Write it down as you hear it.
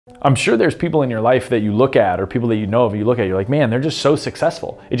I'm sure there's people in your life that you look at, or people that you know of, you look at, you're like, man, they're just so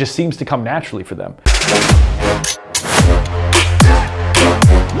successful. It just seems to come naturally for them.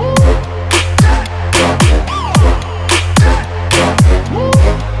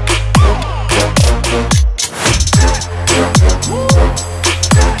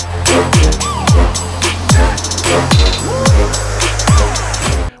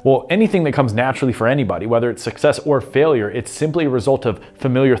 Well, anything that comes naturally for anybody, whether it's success or failure, it's simply a result of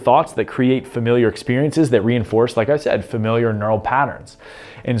familiar thoughts that create familiar experiences that reinforce, like I said, familiar neural patterns.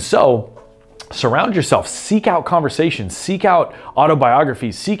 And so, surround yourself, seek out conversations, seek out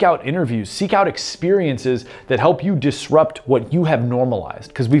autobiographies, seek out interviews, seek out experiences that help you disrupt what you have normalized.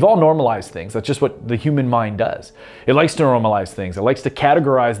 Because we've all normalized things. That's just what the human mind does. It likes to normalize things. It likes to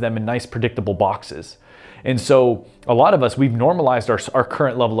categorize them in nice, predictable boxes. And so a lot of us, we've normalized our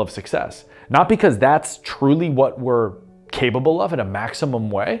current level of success. Not because that's truly what we're capable of in a maximum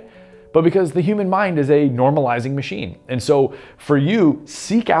way, but because the human mind is a normalizing machine. And so for you,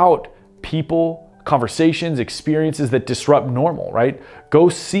 seek out people, conversations, experiences that disrupt normal, right? Go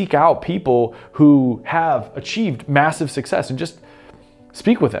seek out people who have achieved massive success and just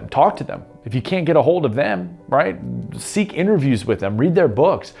speak with them, talk to them. If you can't get a hold of them, right? Seek interviews with them, read their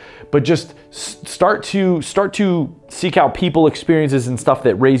books, but just start to seek out people, experiences, and stuff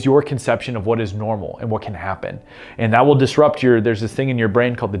that raise your conception of what is normal and what can happen. And that will disrupt there's this thing in your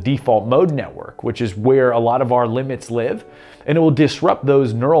brain called the default mode network, which is where a lot of our limits live. And it will disrupt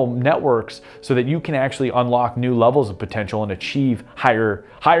those neural networks so that you can actually unlock new levels of potential and achieve higher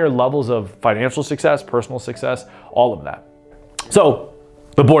levels of financial success, personal success, all of that. So,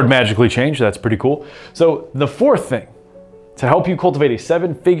 the board magically changed. That's pretty cool. So the fourth thing to help you cultivate a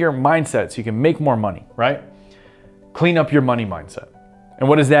 7-figure mindset so you can make more money, right? Clean up your money mindset. And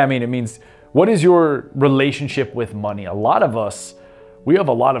what does that mean? It means, what is your relationship with money? A lot of us, we have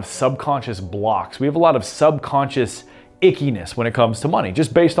a lot of subconscious blocks. We have a lot of subconscious ickiness when it comes to money,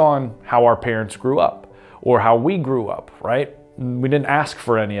 just based on how our parents grew up or how we grew up, right? We didn't ask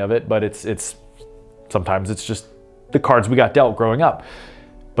for any of it, but sometimes it's just the cards we got dealt growing up.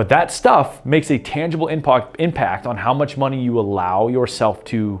 But that stuff makes a tangible impact on how much money you allow yourself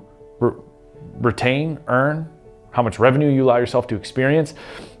to retain, earn, how much revenue you allow yourself to experience.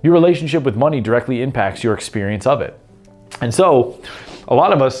 Your relationship with money directly impacts your experience of it. And so a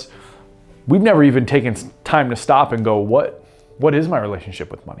lot of us, we've never even taken time to stop and go, what is my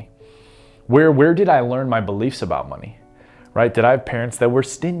relationship with money? Where did I learn my beliefs about money? Right? Did I have parents that were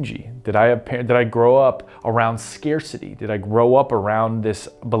stingy? Did I grow up around scarcity? Did I grow up around this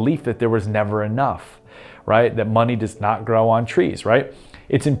belief that there was never enough, right? That money does not grow on trees, right?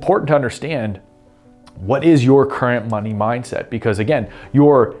 It's important to understand what is your current money mindset, because again,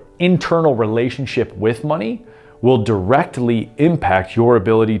 your internal relationship with money will directly impact your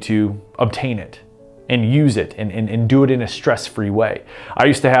ability to obtain it and use it and do it in a stress-free way. I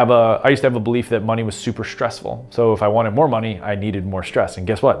used to have a belief that money was super stressful. So if I wanted more money, I needed more stress. And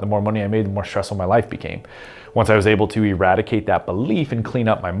guess what? The more money I made, the more stressful my life became. Once I was able to eradicate that belief and clean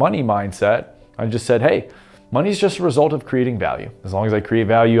up my money mindset, I just said, hey, money is just a result of creating value. As long as I create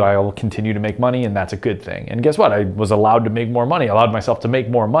value, I will continue to make money, and that's a good thing. And guess what? I was allowed to make more money, allowed myself to make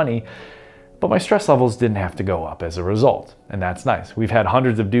more money, but my stress levels didn't have to go up as a result. And that's nice. We've had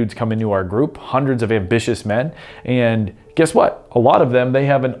hundreds of dudes come into our group, hundreds of ambitious men. And guess what? A lot of them, they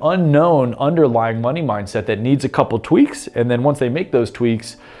have an unknown underlying money mindset that needs a couple tweaks. And then once they make those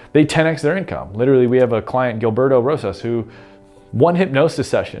tweaks, they 10x their income. Literally, we have a client, Gilberto Rosas, who one hypnosis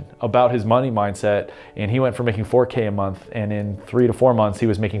session about his money mindset, and he went from making $4K a month, and in 3 to 4 months, he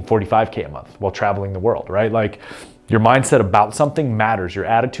was making $45K a month while traveling the world, right? Like, your mindset about something matters. Your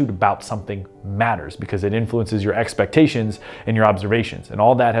attitude about something matters because it influences your expectations and your observations. And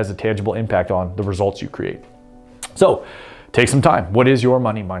all that has a tangible impact on the results you create. So take some time. What is your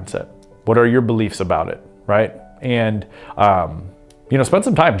money mindset? What are your beliefs about it, right? And, spend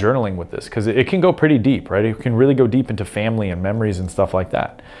some time journaling with this because it can go pretty deep, right? It can really go deep into family and memories and stuff like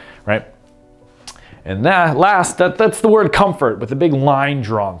that, right? And that's the word comfort with a big line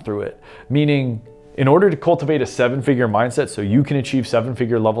drawn through it, meaning in order to cultivate a 7-figure mindset so you can achieve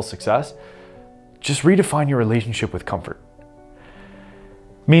 7-figure level success, just redefine your relationship with comfort.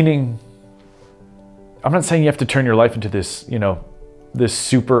 Meaning, I'm not saying you have to turn your life into this, this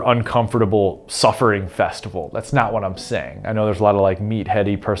super uncomfortable suffering festival. That's not what I'm saying. I know there's a lot of like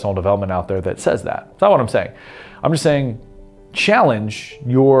meatheady personal development out there that says that. That's not what I'm saying. I'm just saying challenge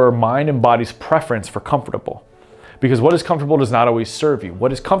your mind and body's preference for comfortable. Because what is comfortable does not always serve you.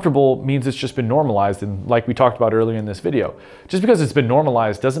 What is comfortable means it's just been normalized, and like we talked about earlier in this video, just because it's been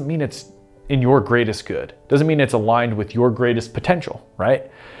normalized doesn't mean it's in your greatest good. Doesn't mean it's aligned with your greatest potential,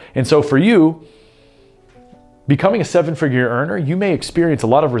 right? And so for you, becoming a 7-figure earner, you may experience a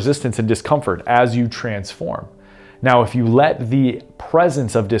lot of resistance and discomfort as you transform. Now, if you let the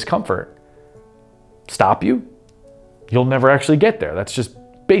presence of discomfort stop you, you'll never actually get there. That's just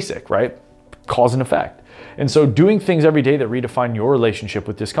basic, right? Cause and effect. And so doing things every day that redefine your relationship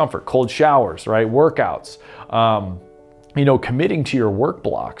with discomfort, cold showers, right? Workouts, committing to your work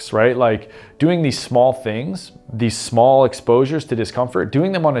blocks, right? Like doing these small things, these small exposures to discomfort,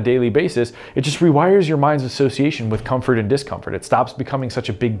 doing them on a daily basis, it just rewires your mind's association with comfort and discomfort. It stops becoming such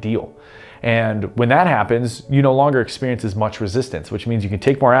a big deal. And when that happens, you no longer experience as much resistance, which means you can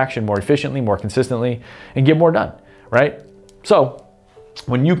take more action more efficiently, more consistently, and get more done, right? So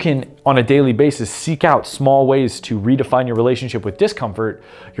when you can, on a daily basis, seek out small ways to redefine your relationship with discomfort,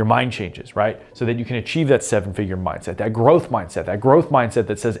 your mind changes, right? So that you can achieve that 7-figure mindset, that growth mindset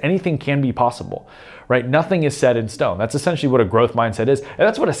that says anything can be possible, right? Nothing is set in stone. That's essentially what a growth mindset is. And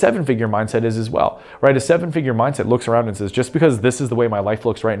that's what a 7-figure mindset is as well, right? A 7-figure mindset looks around and says, just because this is the way my life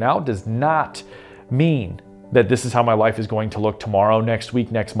looks right now does not mean that this is how my life is going to look tomorrow, next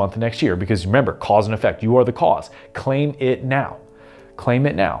week, next month, next year. Because remember, cause and effect, you are the cause. Claim it now. Claim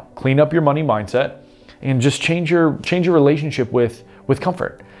it now. Clean up your money mindset and just change your relationship with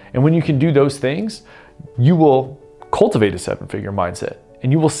comfort. And when you can do those things, you will cultivate a 7-figure mindset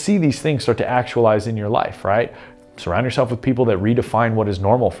and you will see these things start to actualize in your life, right? Surround yourself with people that redefine what is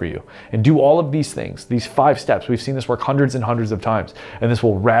normal for you and do all of these things, these 5 steps. We've seen this work hundreds and hundreds of times, and this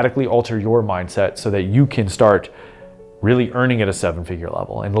will radically alter your mindset so that you can start really earning at a 7-figure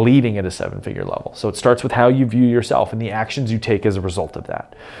level and leading at a 7-figure level. So it starts with how you view yourself and the actions you take as a result of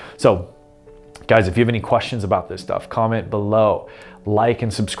that. So guys, if you have any questions about this stuff, comment below, like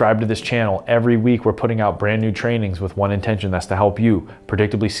and subscribe to this channel. Every week we're putting out brand new trainings with one intention, that's to help you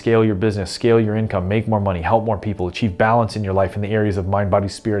predictably scale your business, scale your income, make more money, help more people, achieve balance in your life in the areas of mind, body,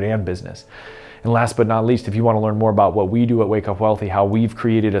 spirit, and business. And last but not least, if you want to learn more about what we do at Wake Up Wealthy, how we've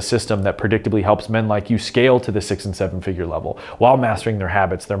created a system that predictably helps men like you scale to the 6- and 7-figure level while mastering their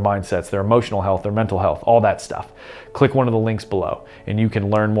habits, their mindsets, their emotional health, their mental health, all that stuff, click one of the links below and you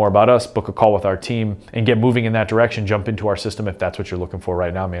can learn more about us, book a call with our team, and get moving in that direction. Jump into our system if that's what you're looking for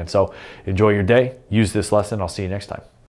right now, man. So enjoy your day. Use this lesson. I'll see you next time.